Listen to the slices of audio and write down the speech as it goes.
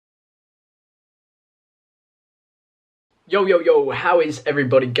Yo, yo, yo, how is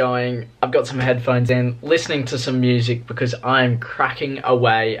everybody going? I've got some headphones in, listening to some music because I'm cracking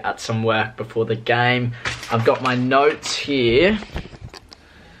away at some work before the game. I've got my notes here.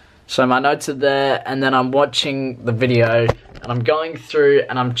 So my notes are there, and then I'm watching the video, and I'm going through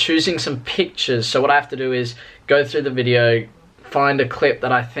and I'm choosing some pictures. So what I have to do is go through the video, find a clip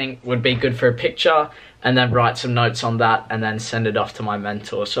that I think would be good for a picture, and then write some notes on that and then send it off to my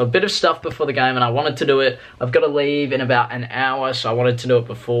mentor. So a bit of stuff before the game, and I wanted to do it. I've got to leave in about an hour, so I wanted to do it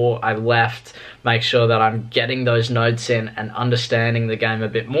before I left. Make sure that I'm getting those notes in and understanding the game a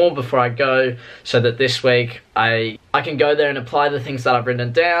bit more before I go, so that this week I can go there and apply the things that I've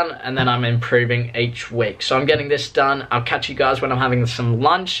written down, and then I'm improving each week. So I'm getting this done. I'll catch you guys when I'm having some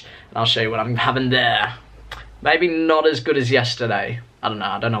lunch, and I'll show you what I'm having there. Maybe not as good as yesterday.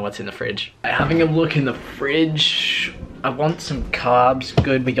 I don't know what's in the fridge. Having a look in the fridge, I want some carbs.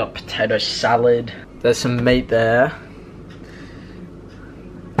 Good, we got potato salad. There's some meat there.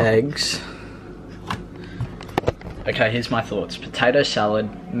 Eggs. Okay, here's my thoughts. Potato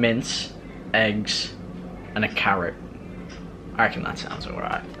salad, mince, eggs, and a carrot. I reckon that sounds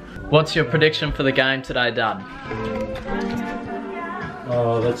alright. What's your prediction for the game today, Dad?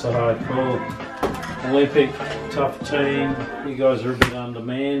 Oh, that's a hard call. Olympic, tough team. You guys are a bit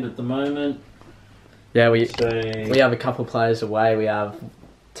undermanned at the moment. Yeah, we have a couple players away. We have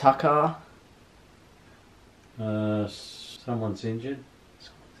Tucker. Someone's injured.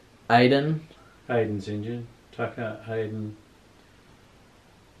 Aiden. Aiden's injured. Tucker, Aiden.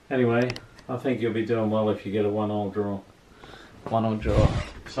 Anyway, I think you'll be doing well if you get a 1-1 draw. 1-1 draw.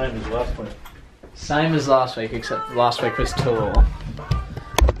 Same as last week. Same as last week, except last week was 2-2.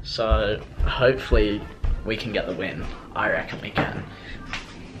 So hopefully we can get the win. I reckon we can.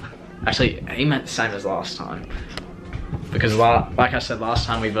 Actually, he meant the same as last time, because like I said last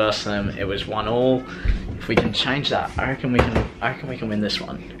time we versed them, it was 1-1. If we can change that, I reckon we can win this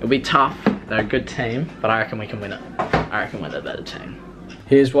one. It'll be tough. They're a good team, but I reckon we can win it. I reckon we're the better team.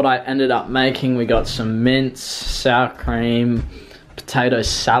 Here's what I ended up making. We got some mince, sour cream, potato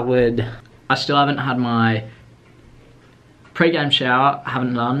salad. I still haven't had my pre-game shower.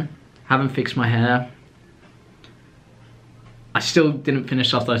 Haven't fixed my hair. I still didn't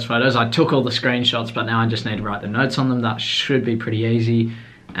finish off those photos. I took all the screenshots, but now I just need to write the notes on them. That should be pretty easy.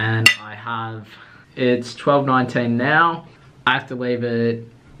 And it's 12:19 now. I have to leave at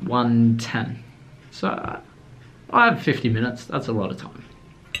 1:10. So I have 50 minutes. That's a lot of time.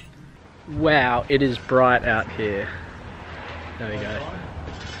 Wow, it is bright out here. There we go.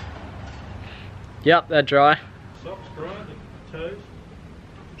 Yep, they're dry. Socks dry, the toes.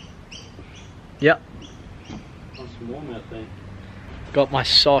 Yep. Nice and warm out there. Got my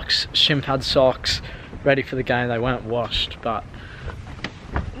socks, shin pad socks, ready for the game. They weren't washed, but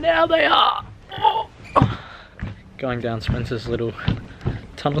now they are. Oh. Going down Spencer's little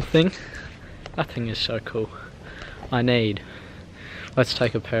tunnel thing. That thing is so cool. Let's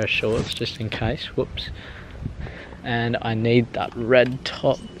take a pair of shorts just in case. Whoops. And I need that red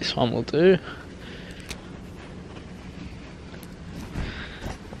top. This one will do.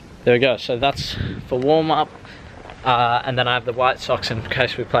 There we go. So that's for warm up. And then I have the white socks in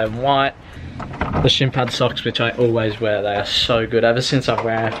case we play in white. The shin pad socks, which I always wear. They are so good. Ever since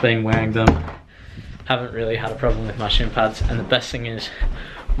I've been wearing them, haven't really had a problem with my shin pads. And the best thing is,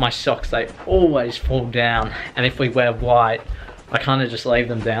 my socks, they always fall down. And if we wear white, I kind of just leave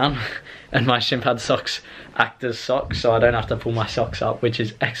them down. And my shin pad socks act as socks, so I don't have to pull my socks up, which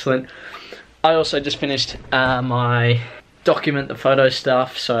is excellent. I also just finished my document, the photo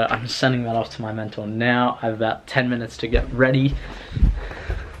stuff, so I'm sending that off to my mentor now. I have about 10 minutes to get ready.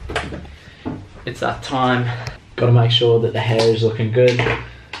 It's that time. Got to make sure that the hair is looking good.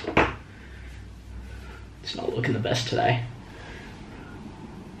 It's not looking the best today.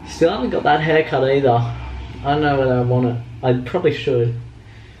 Still haven't got that haircut either. I don't know whether I want it. I probably should.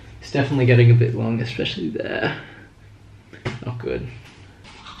 It's definitely getting a bit long, especially there. Not good.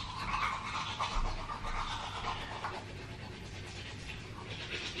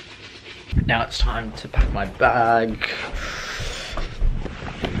 Now it's time to pack my bag.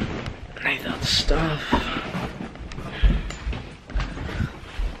 I need that stuff.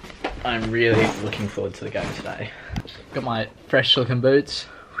 I'm really looking forward to the game today. Got my fresh looking boots.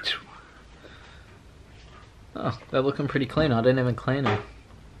 Oh, they're looking pretty clean. I didn't even clean them.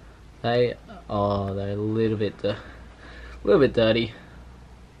 They're a little bit dirty,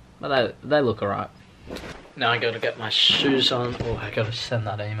 but they look alright. Now I gotta get my shoes on. Oh, I gotta send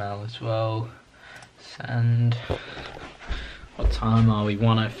that email as well. Send. What time are we?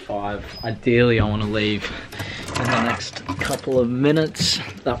 1:05. Ideally, I want to leave in the next couple of minutes.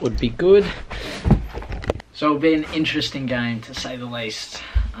 That would be good. So it'll be an interesting game, to say the least.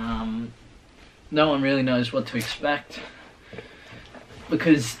 No one really knows what to expect,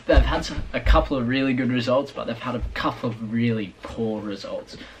 because they've had a couple of really good results, but they've had a couple of really poor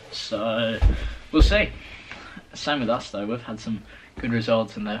results. So we'll see. Same with us though, we've had some good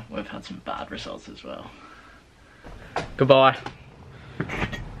results and we've had some bad results as well. Goodbye.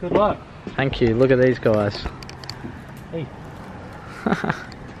 Good luck. Thank you, look at these guys. Hey.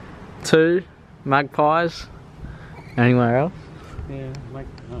 2 magpies. Anywhere else? Yeah,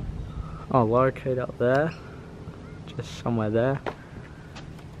 no. Oh, lorikeet up there. Just somewhere there.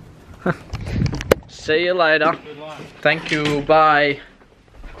 See you later. Good luck. Thank you, bye.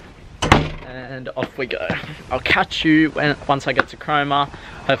 And off we go. I'll catch you once I get to Cromer.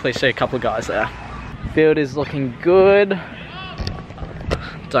 Hopefully see a couple of guys there. Field is looking good.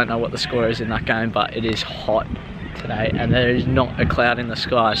 Don't know what the score is in that game, but it is hot today and there is not a cloud in the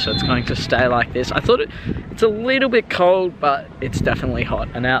sky, so it's going to stay like this. I thought it's a little bit cold, but it's definitely hot,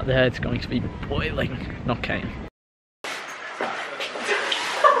 and out there it's going to be boiling. Not keen.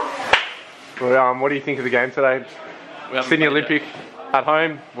 Well, what do you think of the game today? Sydney Olympic at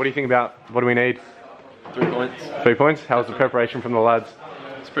home. What do you think about, what do we need? 3 points. 3 points? How's the preparation from the lads?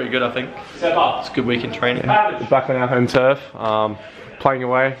 It's pretty good, I think. It's a good week in training. We're back on our home turf, playing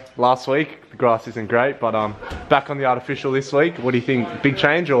away last week. The grass isn't great, but back on the artificial this week. What do you think? Big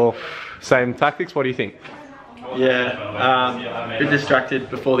change or same tactics? What do you think? Yeah, a bit distracted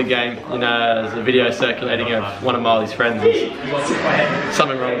before the game. You know, there's a video circulating of one of Marley's friends. There's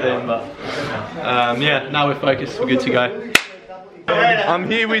something wrong with him, but yeah, now we're focused. We're good to go.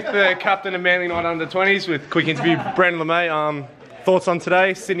 I'm here with the captain of Manly United Under-20s with quick interview, Brendan LeMay. Thoughts on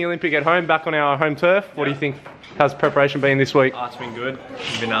today? Sydney Olympic at home, back on our home turf. What do you think? How's preparation been this week? Oh, it's been good.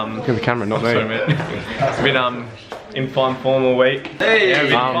 We've been Look at the camera, not me. sorry, mate. We've been in fine form all week. Hey, yeah,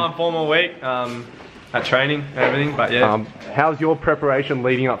 we've been in fine form all week. At training and everything, but yeah. How's your preparation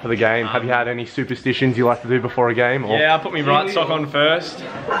leading up for the game? Have you had any superstitions you like to do before a game? Or? Yeah, I put my right sock on first.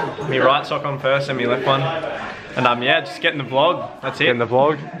 My right sock on first and my left one. And yeah, just getting the vlog. That's it. Getting the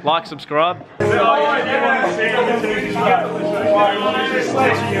vlog. Like, subscribe.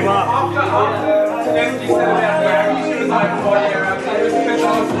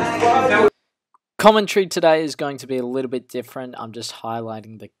 Commentary today is going to be a little bit different. I'm just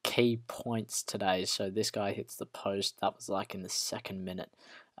highlighting the key points today. So this guy hits the post. That was like in the 2nd minute.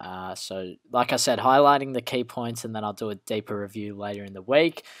 So like I said, highlighting the key points, and then I'll do a deeper review later in the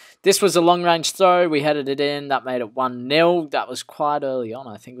week. This was a long range throw. We headed it in. That made it 1-0. That was quite early on.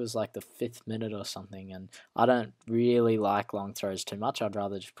 I think it was like the 5th minute or something. And I don't really like long throws too much. I'd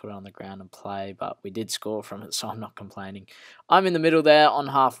rather just put it on the ground and play. But we did score from it, so I'm not complaining. I'm in the middle there on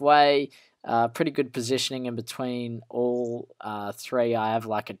halfway. Pretty good positioning in between all 3. I have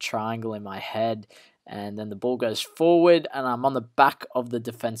like a triangle in my head, and then the ball goes forward and I'm on the back of the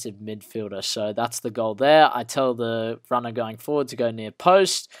defensive midfielder. So that's the goal there. I tell the runner going forward to go near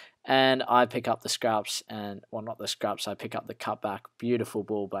post, and I pick up the scraps, and well, not the scraps, I pick up the cutback. Beautiful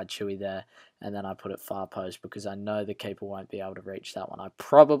ball by Chewy there, and then I put it far post because I know the keeper won't be able to reach that one. I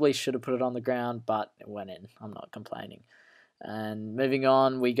probably should have put it on the ground, but it went in. I'm not complaining. And moving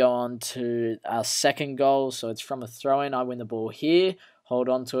on, we go on to our second goal. So it's from a throw-in. I win the ball here. Hold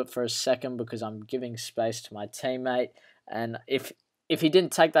on to it for a second because I'm giving space to my teammate. And if he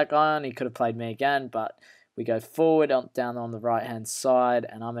didn't take that guy on, he could have played me again. But we go forward down on the right-hand side,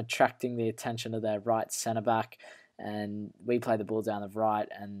 and I'm attracting the attention of their right centre-back. And we play the ball down the right.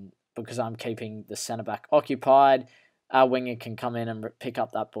 And because I'm keeping the centre-back occupied, our winger can come in and pick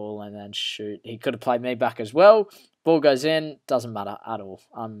up that ball and then shoot. He could have played me back as well. Ball goes in, doesn't matter at all.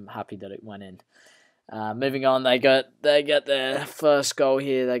 I'm happy that it went in. Moving on, they get their first goal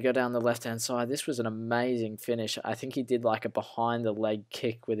here. They go down the left-hand side. This was an amazing finish. I think he did like a behind-the-leg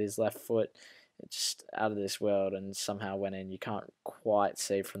kick with his left foot. It's just out of this world and somehow went in. You can't quite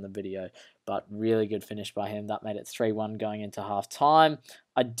see from the video, but really good finish by him. That made it 3-1 going into half-time.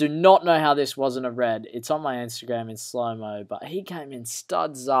 I do not know how this wasn't a red. It's on my Instagram in slow-mo, but he came in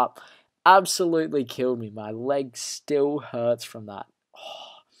studs up. Absolutely killed me. My leg still hurts from that.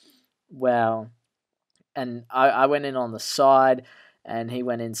 Oh, wow. And I went in on the side, and he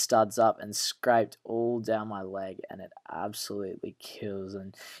went in studs up and scraped all down my leg, and it absolutely kills.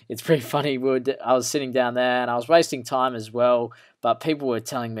 And it's pretty funny. I was sitting down there, and I was wasting time as well, but people were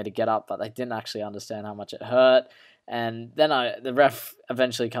telling me to get up, but they didn't actually understand how much it hurt. And then the ref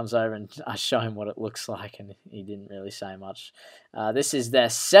eventually comes over, and I show him what it looks like, and he didn't really say much. This is their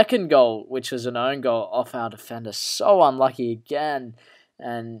second goal, which was an own goal off our defender. So unlucky again,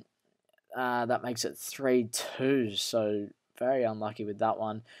 and that makes it 3-2. So very unlucky with that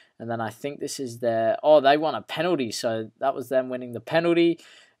one. And then I think this is their... Oh, they won a penalty, so that was them winning the penalty.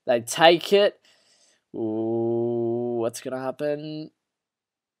 They take it. Ooh, what's going to happen?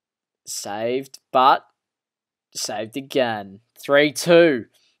 Saved, but saved again. 3-2.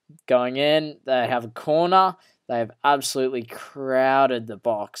 Going in, they have a corner. They have absolutely crowded the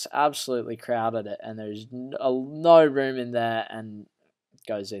box. Absolutely crowded it. And there's no room in there, and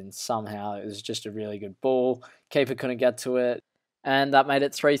goes in somehow. It was just a really good ball. Keeper couldn't get to it. And that made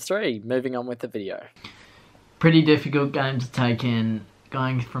it 3-3. Moving on with the video. Pretty difficult game to take in.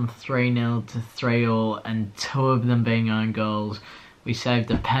 Going from 3-0 to 3-3 and 2 of them being own goals. We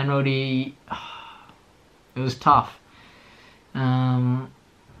saved a penalty. It was tough. The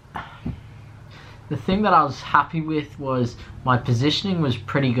thing that I was happy with was my positioning was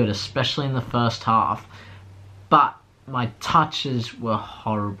pretty good, especially in the first half. But my touches were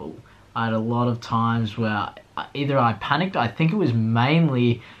horrible. I had a lot of times where either I panicked, I think it was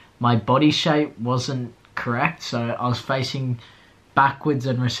mainly my body shape wasn't correct, so I was facing backwards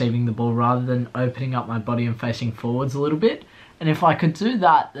and receiving the ball rather than opening up my body and facing forwards a little bit. And if I could do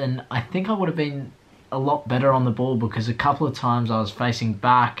that, then I think I would have been a lot better on the ball, because a couple of times I was facing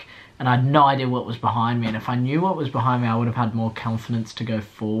back and I had no idea what was behind me, and if I knew what was behind me, I would have had more confidence to go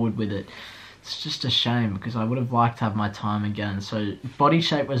forward with it. It's just a shame, because I would have liked to have my time again. So body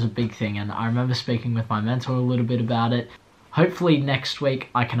shape was a big thing, and I remember speaking with my mentor a little bit about it. Hopefully next week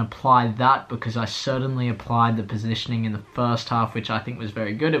I can apply that, because I certainly applied the positioning in the first half, which I think was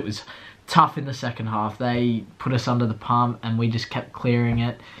very good. It was tough in the second half. They put us under the pump and we just kept clearing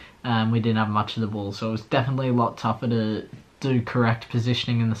it. We didn't have much of the ball, so it was definitely a lot tougher to do correct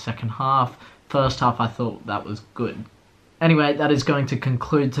positioning in the second half. First half I thought that was good. Anyway, that is going to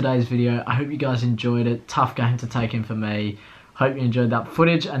conclude today's video. I hope you guys enjoyed it. Tough game to take in for me. Hope you enjoyed that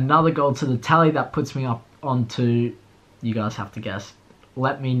footage. Another goal to the tally. That puts me up onto... You guys have to guess.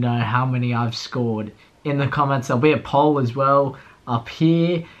 Let me know how many I've scored in the comments. There'll be a poll as well up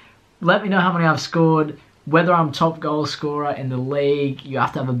here. Let me know how many I've scored. Whether I'm top goal scorer in the league, you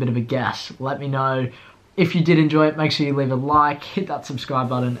have to have a bit of a guess. Let me know. If you did enjoy it, make sure you leave a like, hit that subscribe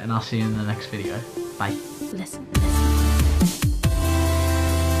button, and I'll see you in the next video. Bye. Listen.